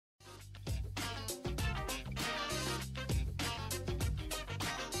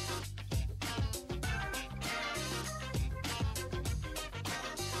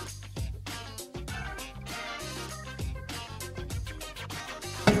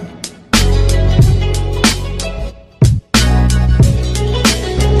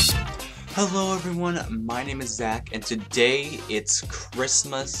Hello everyone, my name is Zach, and today it's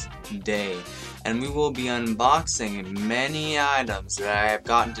Christmas Day, and we will be unboxing many items that I have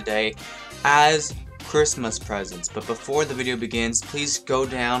gotten today as Christmas presents. But before the video begins, please go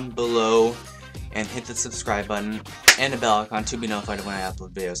down below and hit the subscribe button and the bell icon to be notified when I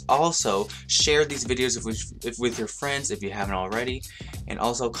upload videos. Also, share these videos with your friends if you haven't already, and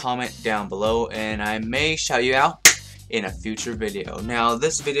also comment down below and I may shout you out in a future video. Now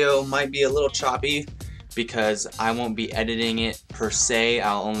this video might be a little choppy because I won't be editing it per se.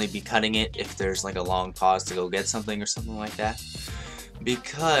 I'll only be cutting it if there's like a long pause to go get something or something like that,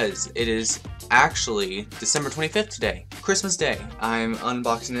 because it is actually December 25th today, Christmas Day. I'm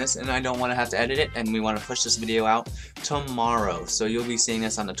unboxing this and I don't want to have to edit it, and we want to push this video out tomorrow, so you'll be seeing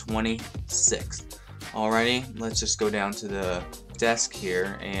this on the 26th. Alrighty, let's just go down to the desk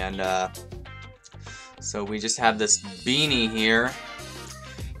here, and so we just have this beanie here.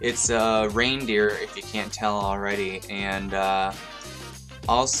 It's a reindeer, if you can't tell already, and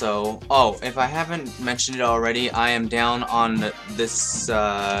also, oh, if I haven't mentioned it already, I am down on this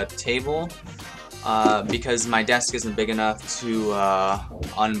table because my desk isn't big enough to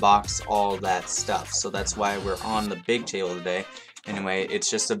unbox all that stuff, so that's why we're on the big table today. Anyway, it's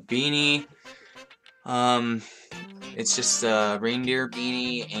just a beanie. It's just a reindeer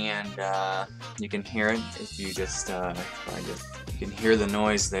beanie, and you can hear it if you just you can hear the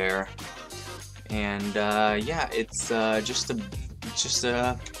noise there. And yeah, it's just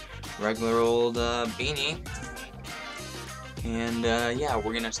a regular old beanie. And yeah,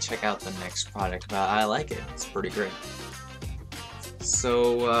 we're gonna check out the next product. But I like it; it's pretty great.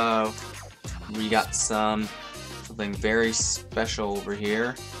 So we got something very special over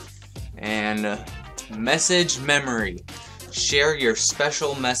here, and message memory. Share your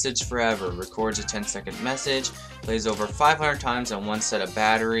special message forever. Records a 10-second message. Plays over 500 times on one set of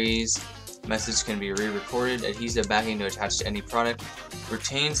batteries. Message can be re-recorded. Adhesive backing to attach to any product.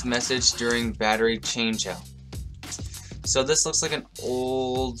 Retains message during battery changeout. So this looks like an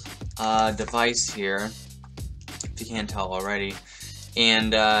old device here, if you can't tell already.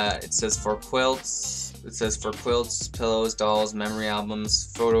 And it says for quilts. It says for quilts, pillows, dolls, memory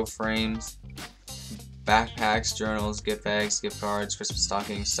albums, photo frames, backpacks, journals, gift bags, gift cards, Christmas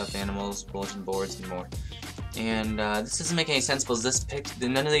stockings, stuffed animals, bulletin boards, and more. And this doesn't make any sense because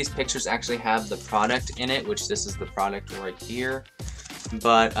none of these pictures actually have the product in it, which this is the product right here.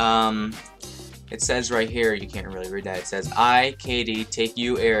 But it says right here, you can't really read that. It says, "I, Katie, take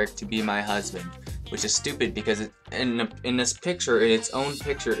you, Eric, to be my husband," which is stupid because in this picture, in its own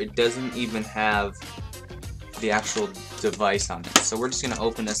picture, it doesn't even have the actual device on it. So we're just gonna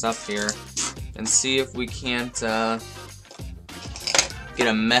open this up here and see if we can't get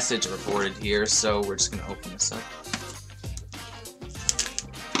a message recorded here. So we're just gonna open this up.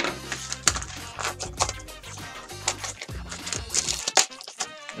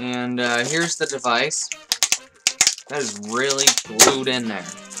 And here's the device. That is really glued in there.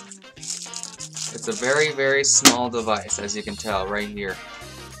 It's a very, very small device, as you can tell right here.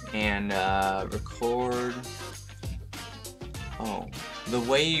 And record. Oh, the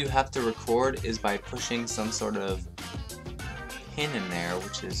way you have to record is by pushing some sort of pin in there,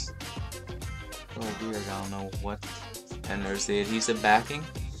 which is a little weird. I don't know what. And there's the adhesive backing.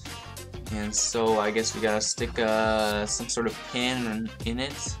 And so I guess we gotta stick some sort of pin in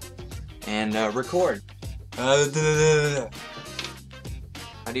it and record. How do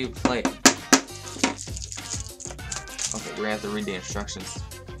you play it? Okay, we're gonna have to read the instructions.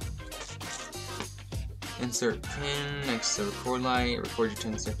 Insert pin next to record light. Record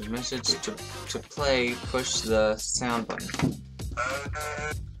your 10-second message. To play, push the sound button.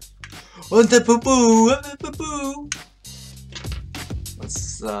 Let's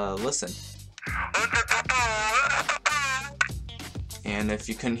listen. And if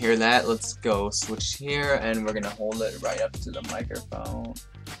you couldn't hear that, let's go switch here, and we're gonna hold it right up to the microphone,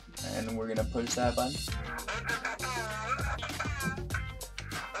 and we're gonna push that button.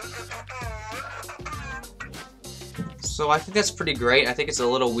 So I think that's pretty great. I think it's a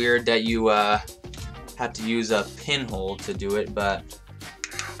little weird that you have to use a pinhole to do it, but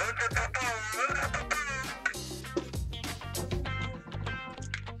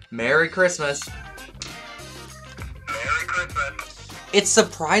Merry Christmas! Merry Christmas! It's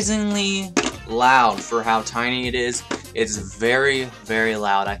surprisingly loud for how tiny it is. It's very, very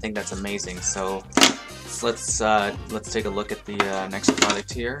loud. I think that's amazing. So let's take a look at the next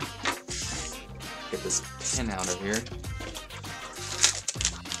product here. Get this pin out of here.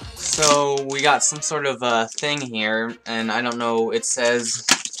 So we got some sort of thing here, and I don't know, it says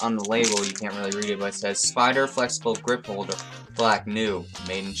on the label, you can't really read it, but it says Spider Flexible Grip Holder, Black, New,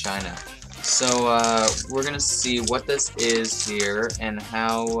 Made in China. So we're gonna see what this is here and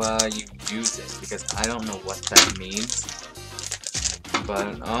how you use it, because I don't know what that means.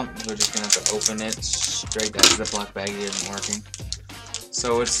 But we're just gonna have to open it straight. That Ziploc baggie isn't working.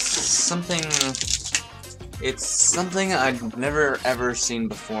 So it's something I've never ever seen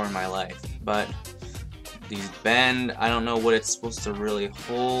before in my life. But these bend. I don't know what it's supposed to really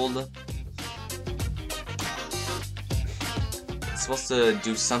hold. Supposed to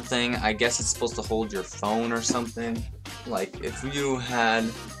do something. I guess it's supposed to hold your phone or something. Like if you had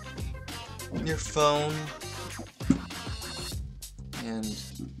your phone and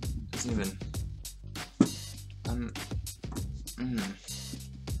it doesn't even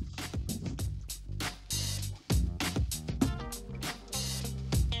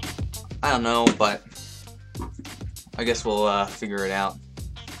I don't know, but I guess we'll figure it out.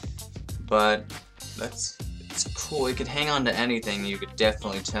 But it's cool. It could hang on to anything, you could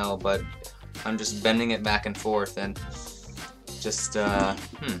definitely tell, but I'm just bending it back and forth and just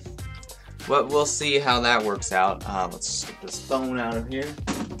But we'll see how that works out. Let's get this phone out of here.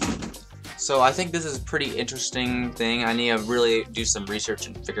 So I think this is a pretty interesting thing. I need to really do some research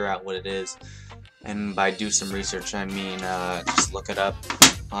and figure out what it is. And by do some research, I mean just look it up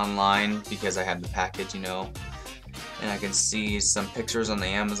online, because I have the package, you know. And I can see some pictures on the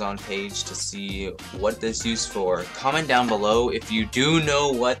Amazon page to see what this is used for. Comment down below if you do know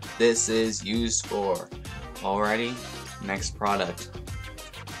what this is used for. Alrighty, next product.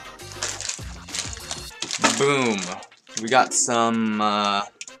 Boom. We got some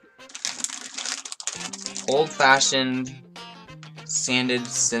old-fashioned sanded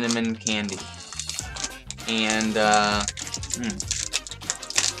cinnamon candy. And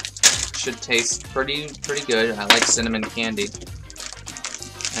should taste pretty good. I like cinnamon candy.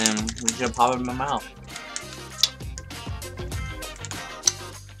 And I'm just gonna pop it in my mouth.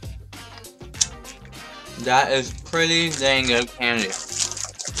 That is pretty dang good candy.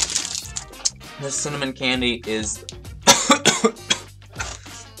 This cinnamon candy is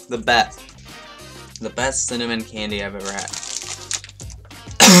the best. The best cinnamon candy I've ever had.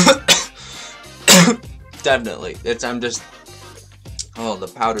 Definitely. Oh, the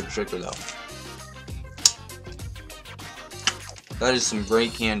powdered sugar though. That is some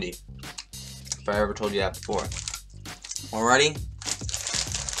great candy. If I ever told you that before. Alrighty?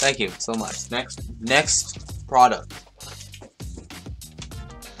 Thank you so much. Next product.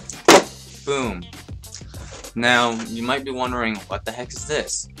 Boom. Now, you might be wondering, what the heck is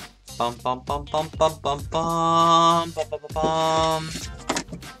this? Bum bum bum bum bum bum bum bum bum bum bum.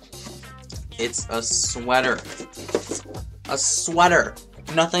 It's a sweater. A sweater.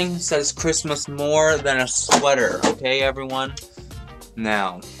 Nothing says Christmas more than a sweater, okay everyone?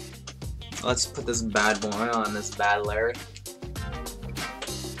 Now, let's put this bad boy on, this bad Larry.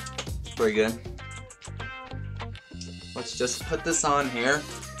 Pretty good. Let's just put this on here.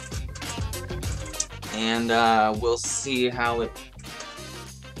 And we'll see how it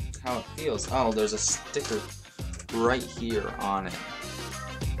feels. Oh, there's a sticker right here on it.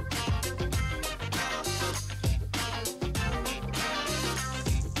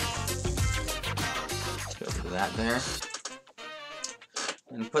 That there,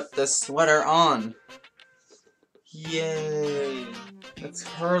 and put this sweater on. Yay! It's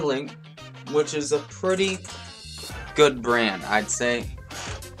Hurling, which is a pretty good brand, I'd say.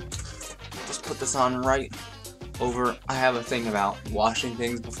 Just put this on right over. I have a thing about washing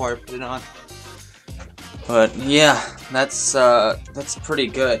things before I put it on. But yeah, that's pretty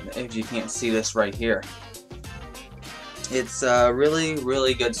good. If you can't see this right here, it's a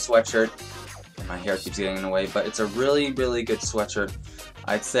really good sweatshirt. My hair keeps getting in the way, but it's a really good sweatshirt.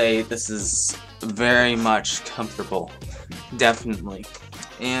 I'd say this is very much comfortable, definitely.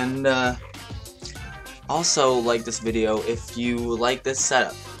 And also like this video if you like this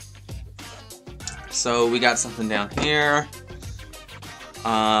setup. So we got something down here.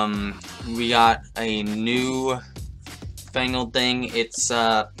 We got a new fangled thing. It's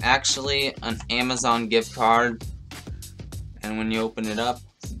actually an Amazon gift card, and when you open it up,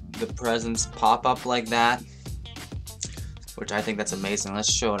 the presents pop up like that, which I think that's amazing.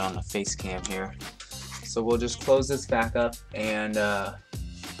 Let's show it on the face cam here. So we'll just close this back up and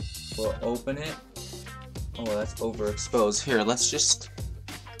we'll open it. Oh, that's overexposed. Here, let's just...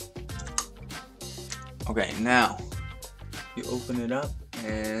 Okay, now you open it up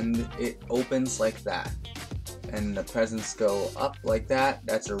and it opens like that. And the presents go up like that.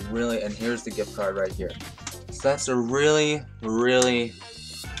 That's a really... And here's the gift card right here. So that's a really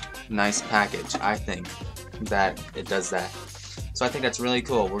nice package. I think that it does that. So I think that's really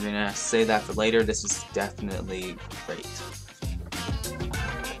cool. We're gonna save that for later. This is definitely great.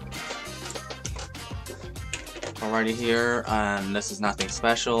 already here, and this is nothing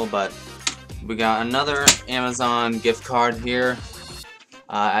special, but we got another Amazon gift card here.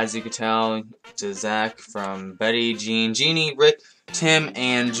 As you can tell, to Zach from Betty, Jean, Jeannie, Rick, Tim,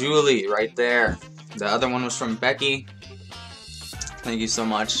 and Julie right there. The other one was from Becky. Thank you so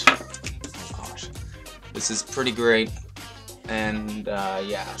much. Oh gosh, this is pretty great. And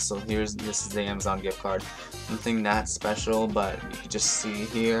yeah, so this is the Amazon gift card. Nothing that special, but you can just see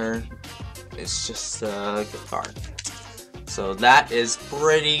here, it's just a gift card. So that is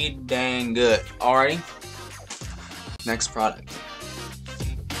pretty dang good. Alrighty, next product.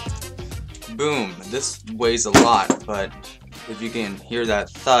 Boom, this weighs a lot, but if you can hear that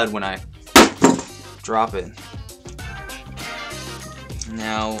thud when I drop it.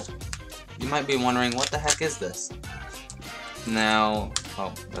 Now, you might be wondering, what the heck is this? Now,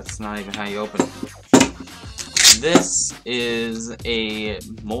 oh, that's not even how you open it. This is a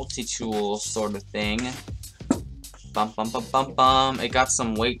multi-tool sort of thing. Bum bum bum bum bum. It got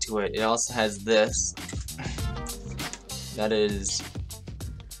some weight to it. It also has this. That is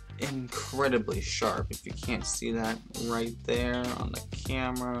incredibly sharp. If you can't see that right there on the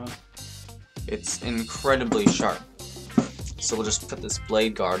camera, it's incredibly sharp. So we'll just put this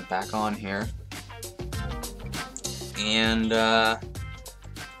blade guard back on here. And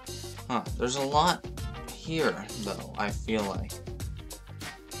there's a lot here though, I feel like,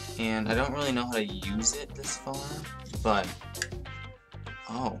 and I don't really know how to use it this far, but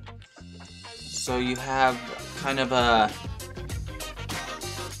oh, so you have kind of a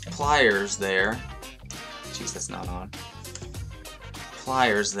pliers there. Jeez, that's not on.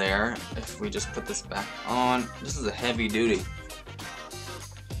 Pliers there. If we just put this back on, this is a heavy duty,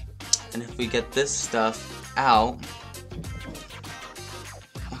 and if we get this stuff out.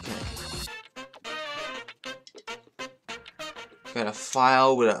 Got a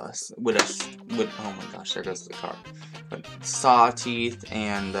file with oh my gosh, there goes the card. But saw teeth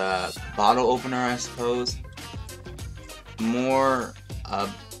and bottle opener, I suppose.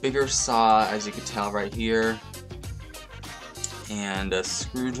 Bigger saw, as you can tell right here, and a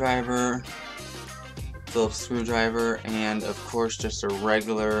screwdriver, Phillips screwdriver, and of course just a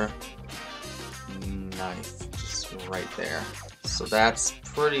regular knife, just right there. So that's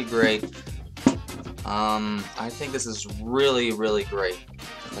pretty great. I think this is really, really great.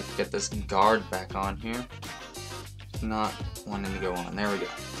 If I could get this guard back on here. Not wanting to go on. There we go.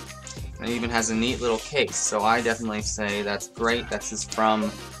 And it even has a neat little case, so I definitely say that's great. This is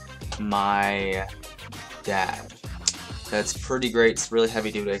from my dad. That's pretty great. It's really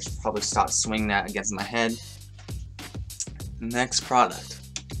heavy duty. I should probably stop swinging that against my head. Next product.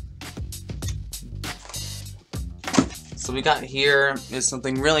 So we got here is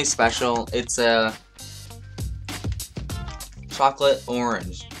something really special. It's a chocolate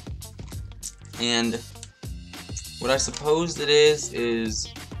orange, and what I suppose it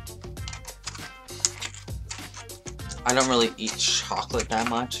is I don't really eat chocolate that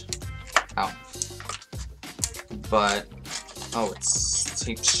much. Ow. But oh, it's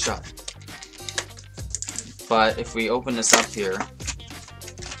taped shut. But if we open this up here,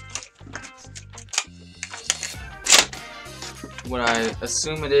 what I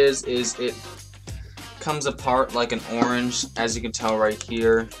assume it is it comes apart like an orange, as you can tell right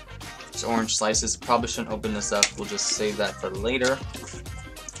here. It's orange slices. Probably shouldn't open this up. We'll just save that for later.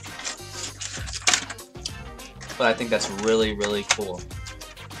 But I think that's really, really cool.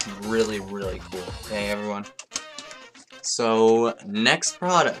 Really, really cool. Okay, everyone. So, next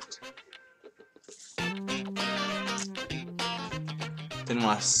product. Didn't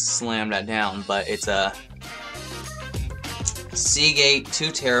want to slam that down, but it's a Seagate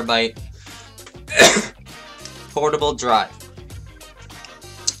 2TB portable drive.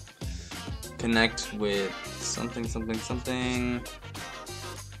 Connect with something.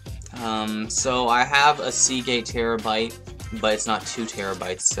 So I have a Seagate terabyte, but it's not 2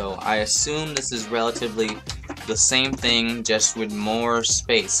 terabytes. So I assume this is relatively the same thing, just with more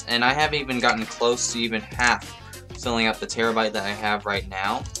space. And I haven't even gotten close to even half filling up the terabyte that I have right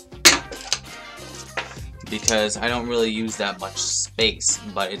now, because I don't really use that much space.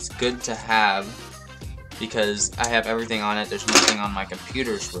 But it's good to have, because I have everything on it. There's nothing on my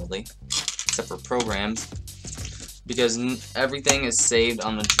computers really, except for programs, because everything is saved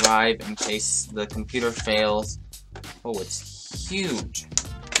on the drive in case the computer fails. Oh, it's huge.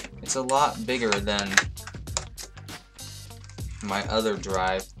 It's a lot bigger than my other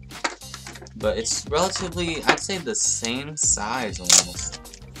drive, but it's relatively, I'd say, the same size almost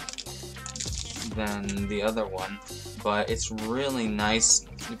than the other one, but it's really nice,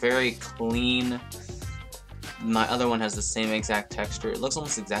 very clean. My other one has the same exact texture. It looks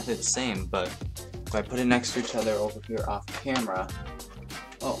almost exactly the same, but if I put it next to each other over here off camera,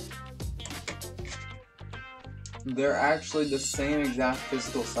 oh, they're actually the same exact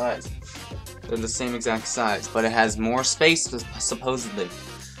physical size. They're the same exact size, but it has more space supposedly.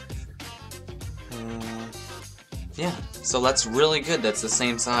 Yeah, so that's really good. That's the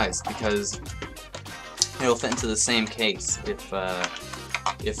same size because it'll fit into the same case if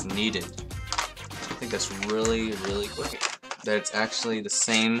needed. I think that's really good. That it's actually the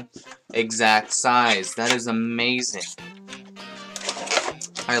same exact size. That is amazing.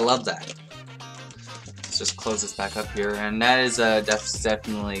 I love that. Let's just close this back up here, and that is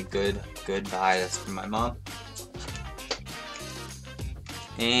definitely good buy. That's for my mom.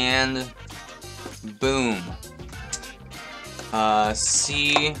 And boom. Oh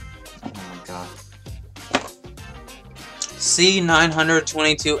my god.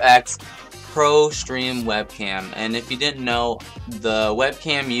 C922X Pro Stream webcam, and if you didn't know, the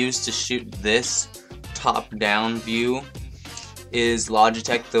webcam used to shoot this top-down view is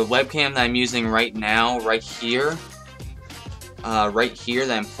Logitech. The webcam that I'm using right now, right here that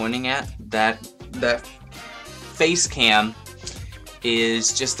I'm pointing at, that face cam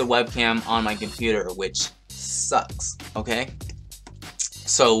is just the webcam on my computer, which sucks. Okay,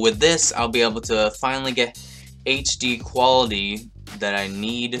 so with this I'll be able to finally get HD quality that I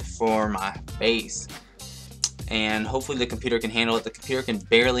need for my face, and hopefully the computer can handle it. The computer can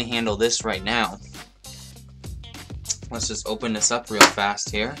barely handle this right now. Let's just open this up real fast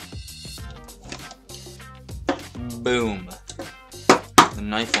here. Boom. The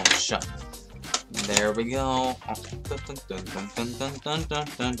knife won't shut. There we go.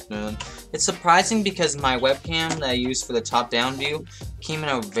 It's surprising because my webcam that I use for the top-down view came in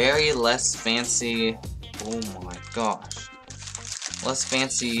a very less fancy, oh my gosh, less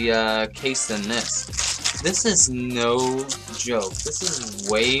fancy case than this. This is no joke. This is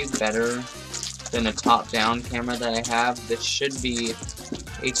way better than a top-down camera that I have. This should be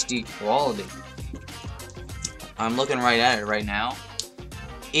HD quality. I'm looking right at it right now.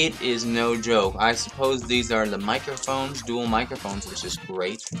 It is no joke. I suppose these are the microphones, dual microphones, which is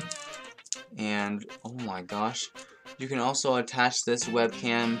great. And oh my gosh, you can also attach this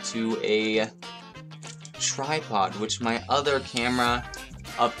webcam to a tripod, which my other camera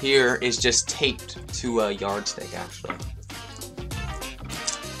up here is just taped to a yardstick actually.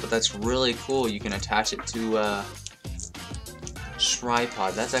 But that's really cool. You can attach it to a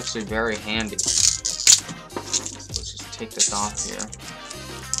tripod. That's actually very handy. So let's just take this off here.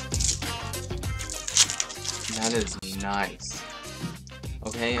 That is nice.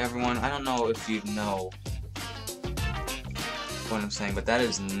 Okay, everyone, I don't know if you know what I'm saying, but that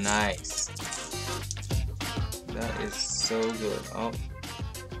is nice. That is so good. Oh,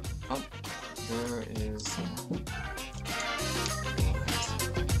 there is.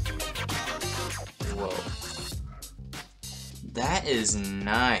 Whoa. That is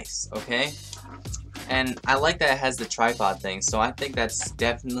nice, okay? And I like that it has the tripod thing, so I think that's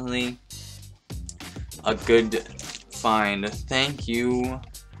definitely a good find. Thank you,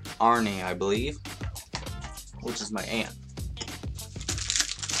 Arnie, I believe, which is my aunt.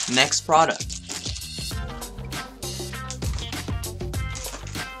 Next product.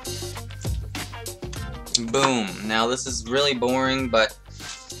 Boom. Now this is really boring, but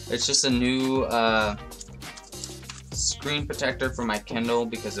it's just a new screen protector for my Kindle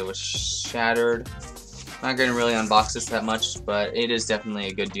because it was shattered. I'm not going to really unbox this that much, but it is definitely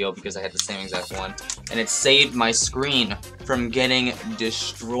a good deal because I had the same exact one. And it saved my screen from getting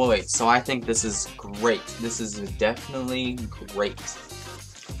destroyed. So I think this is great. This is definitely great.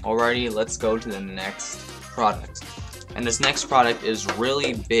 Alrighty, let's go to the next product. And this next product is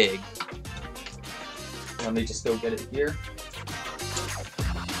really big. Let me just go get it here.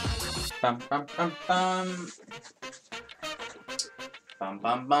 Bum, bum, bum, bum. Bum,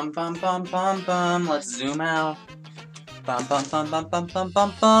 bum, bum, bum, bum, bum, bum. Let's zoom out. Bum, bum, bum, bum, bum, bum,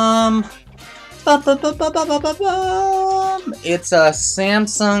 bum, bum. Bum, bum, bum, bum, bum, bum, bum, bum. It's a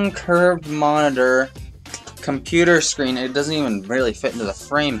Samsung curved monitor computer screen. It doesn't even really fit into the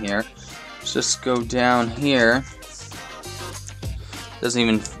frame here. Let's just go down here. Doesn't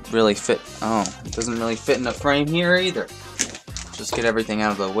even really fit. Oh, it doesn't really fit in the frame here either. Just get everything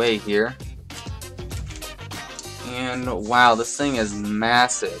out of the way here. And wow, this thing is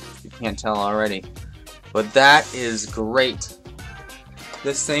massive. You can't tell already. But that is great.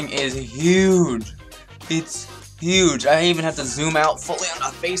 This thing is huge. It's huge. I even have to zoom out fully on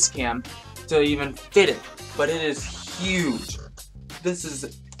the face cam to even fit it. But it is huge. This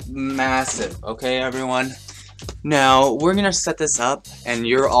is massive. Okay, everyone? Now, we're going to set this up, and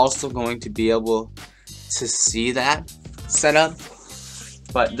you're also going to be able to see that setup.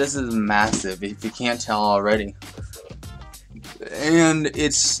 but this is massive if you can't tell already. And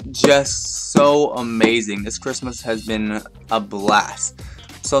it's just so amazing. This Christmas has been a blast.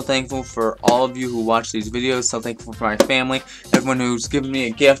 So thankful for all of you who watch these videos. So thankful for my family, everyone who's given me a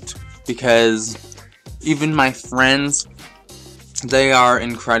gift, because even my friends, they are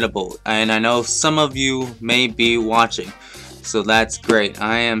incredible. And I know some of you may be watching, so that's great.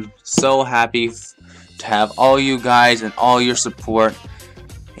 I am so happy to have all you guys and all your support.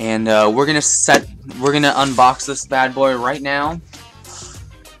 And we're gonna unbox this bad boy right now.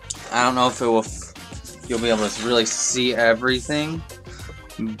 I don't know if you'll be able to really see everything,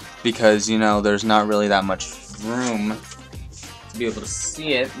 because you know there's not really that much room to be able to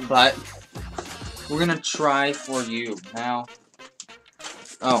see it, but we're gonna try for you now.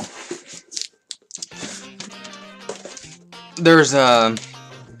 Oh, there's a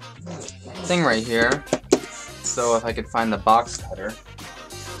thing right here, so if I could find the box cutter.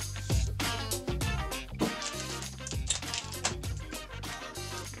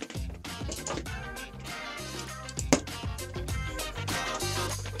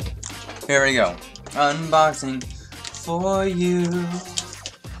 Here we go. Unboxing for you.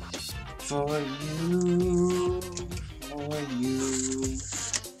 For you. For you.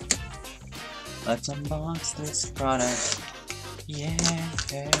 Let's unbox this product. Yeah.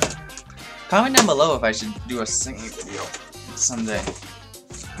 Comment down below if I should do a singing video someday.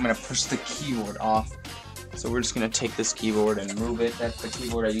 I'm gonna push the keyboard off. So we're just gonna take this keyboard and move it. That's the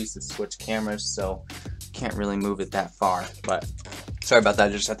keyboard I use to switch cameras, so can't really move it that far, but sorry about that.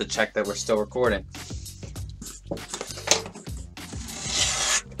 I just have to check that we're still recording.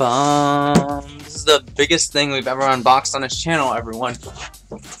 This is the biggest thing we've ever unboxed on this channel, everyone.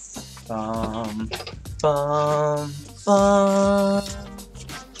 Oh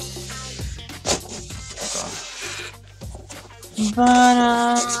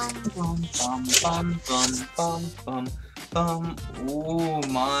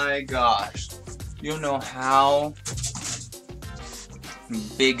my gosh. You don't know how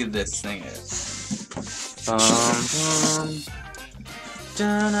big this thing is.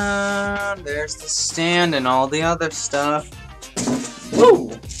 There's the stand and all the other stuff.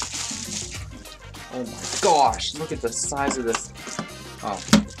 Woo! Oh my gosh, look at the size of this. Oh.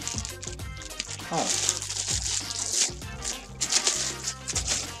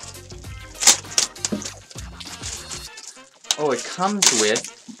 Oh, it comes with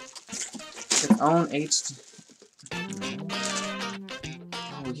its own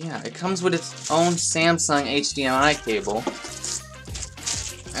Oh yeah, it comes with its own Samsung HDMI cable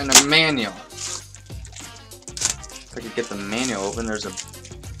and a manual. If I could get the manual open, this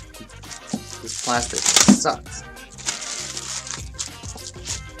plastic sucks.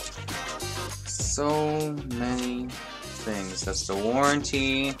 So many things. That's the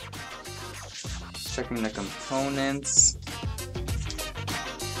warranty. Checking the components.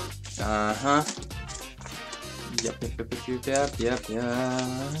 Yep.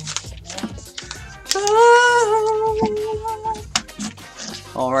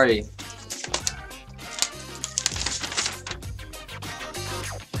 Alrighty.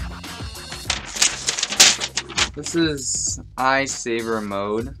 This is eye saver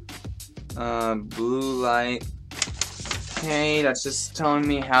mode. Blue light. Okay, that's just telling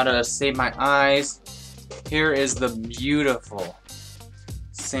me how to save my eyes. Here is the beautiful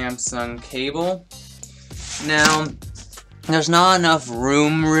Samsung cable. Now, there's not enough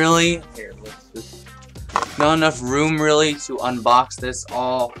room really. Here, not enough room really to unbox this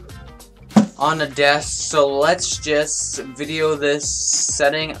all on the desk. So let's just video this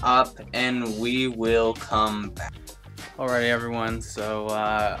setting up, and we will come back. Alrighty, everyone. So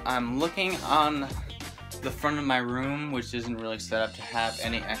I'm looking on the front of my room, which isn't really set up to have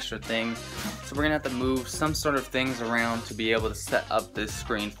any extra things. So we're gonna have to move some sort of things around to be able to set up this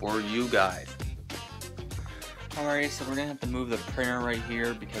screen for you guys. Alright, so we're gonna have to move the printer right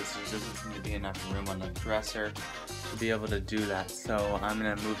here because there doesn't seem to be enough room on the dresser to be able to do that. So I'm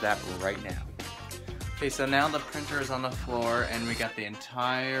gonna move that right now. Okay, so now the printer is on the floor and we got the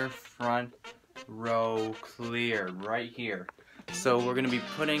entire front row clear right here. So we're gonna be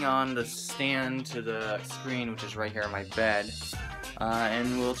putting on the stand to the screen, which is right here on my bed,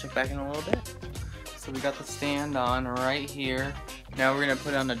 and we'll check back in a little bit. So we got the stand on right here. Now we're gonna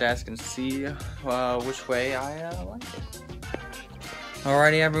put it on the desk and see which way I like it.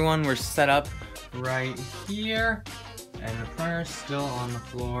 Alrighty, everyone, we're set up right here, and the printer's still on the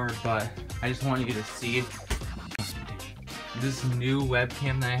floor, but I just want you to see this new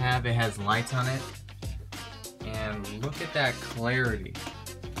webcam that I have. It has lights on it, and look at that clarity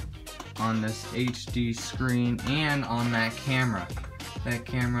on this HD screen and on that camera. That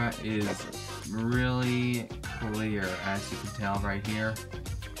camera is really clear, as you can tell right here.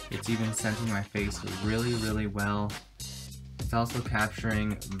 It's even sensing my face really, really well. It's also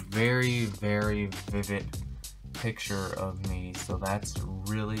capturing very, very vivid picture of me, so that's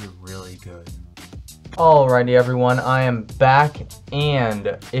really, really good. Alrighty everyone, I am back,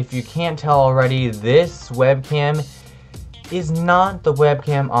 and if you can't tell already, this webcam is not the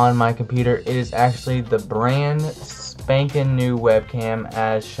webcam on my computer. It is actually the brand spanking new webcam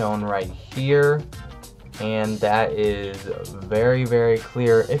as shown right here, and that is very, very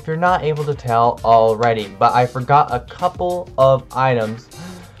clear if you're not able to tell already. But I forgot a couple of items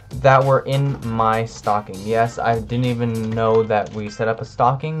that were in my stocking. Yes, I didn't even know that we set up a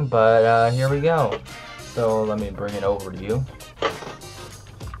stocking, but here we go. So let me bring it over to you.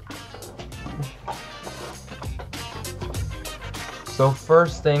 So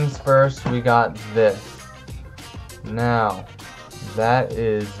first things first, we got this. Now, that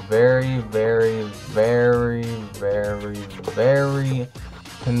is very, very, very, very, very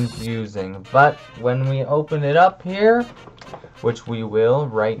confusing. But when we open it up here, which we will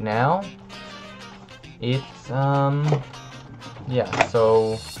right now, it's yeah.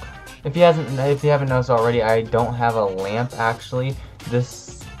 So if you haven't noticed already, I don't have a lamp actually.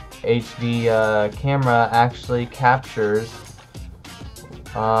 This HD camera actually captures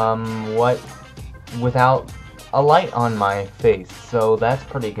without a light on my face, so that's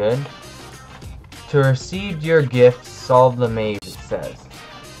pretty good. To receive your gift, solve the maze, it says.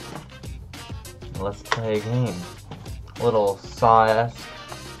 Let's play a game. Little sauce.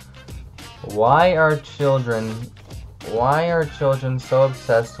 Why are children so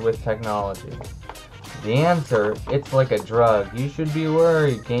obsessed with technology? The answer, it's like a drug. You should be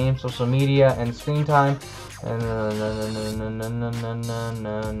worried. Games, social media, and screen time. Turn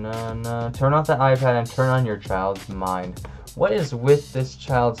off the iPad and turn on your child's mind. What is with this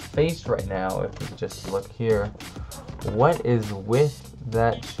child's face right now? If we just look here, what is with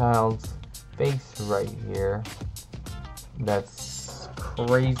that child's face right here? That's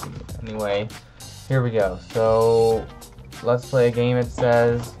crazy. Anyway, here we go. So let's play a game. It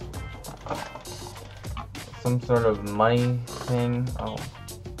says some sort of money thing. Oh,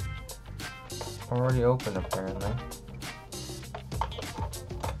 already open apparently.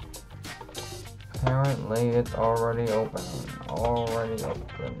 Apparently it's already open. Already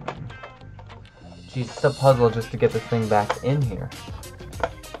open. Jeez, it's a puzzle just to get this thing back in here.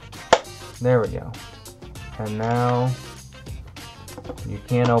 There we go. And now you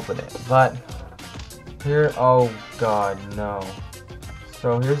can't open it. But here, oh god, no.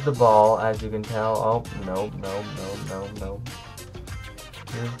 So here's the ball, as you can tell. Oh, nope, nope, nope, nope, nope.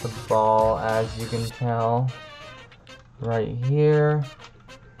 Here's the ball, as you can tell. Right here.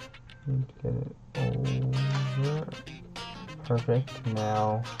 Get it over. Perfect.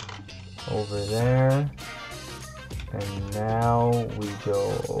 Now over there. And now we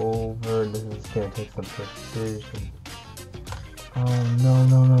go over. This is gonna take some precision. Oh no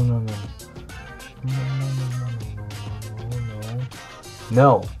no no no no.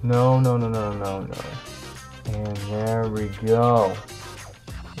 No no no no no no no. And there we go.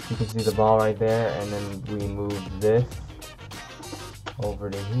 You can see the ball right there, and then we move this over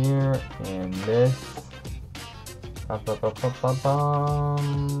to here, and this.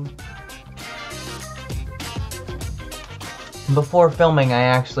 Before filming, I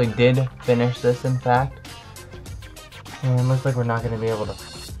actually did finish this, in fact. And it looks like we're not going to be able to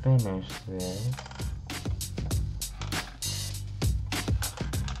finish this.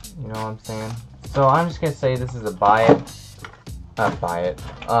 You know what I'm saying? So I'm just going to say this is a buy it. Not buy it.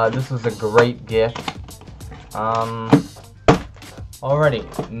 This was a great gift. Alrighty,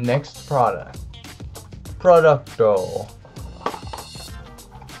 next product. Producto.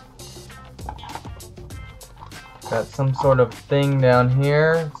 Got some sort of thing down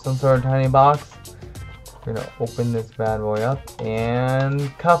here, some sort of tiny box. We're gonna open this bad boy up, and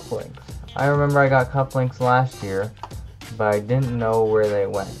cufflinks. I remember I got cufflinks last year, but I didn't know where they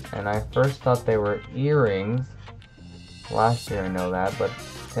went. And I first thought they were earrings. Last year I know that, but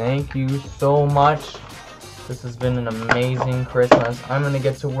thank you so much. This has been an amazing Christmas. I'm gonna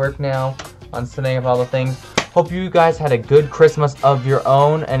get to work now on setting up all the things. Hope you guys had a good Christmas of your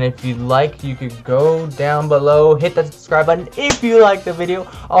own, and if you'd like, you could go down below, hit that subscribe button if you liked the video.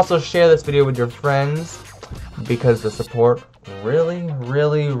 Also share this video with your friends, because the support really,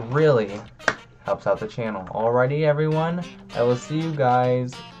 really, really helps out the channel. Alrighty everyone, I will see you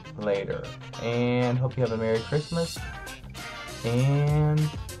guys later, and hope you have a Merry Christmas, and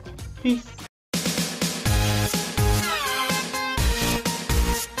peace.